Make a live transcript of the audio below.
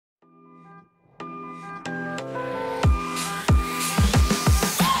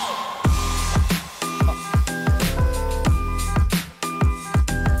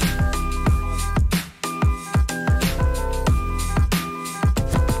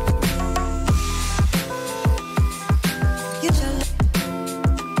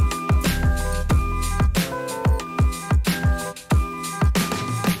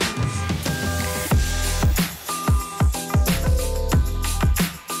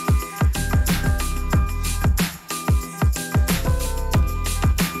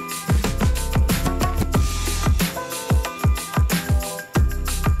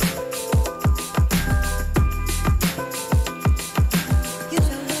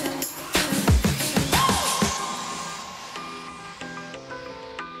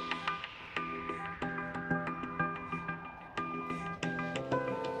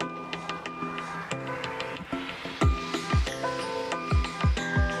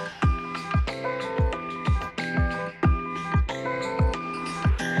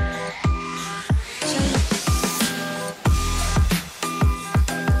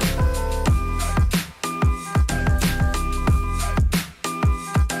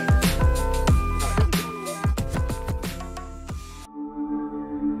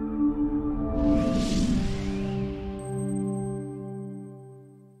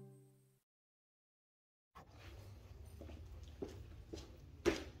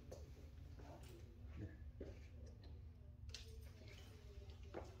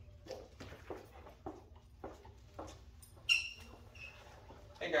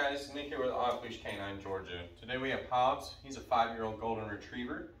Hey guys, Nick here with Leash K9 Georgia. Today we have Hobbes. He's a 5-year-old golden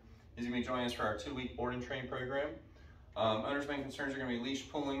retriever. He's going to be joining us for our 2-week board and train program. Owner's main concerns are going to be leash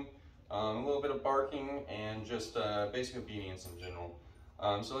pulling, a little bit of barking, and just basic obedience in general.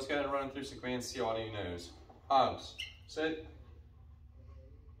 So let's go ahead and run through some commands, see what he knows. Hobbes, sit,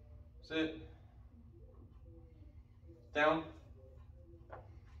 sit, down,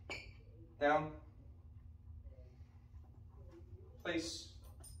 down, place.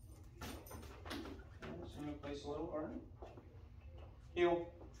 So I'm going to place a little, all right. Heel,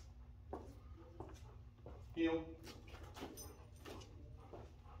 heel,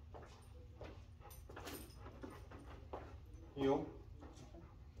 heel.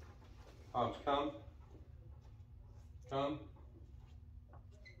 Hobbes, come, come,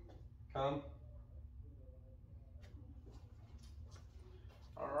 come.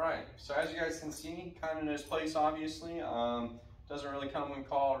 All right, so as you guys can see, kind of in his place, obviously. Doesn't really come when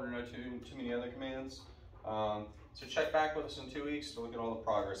called or too many other commands. So check back with us in 2 weeks to look at all the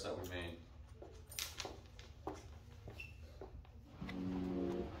progress that we made.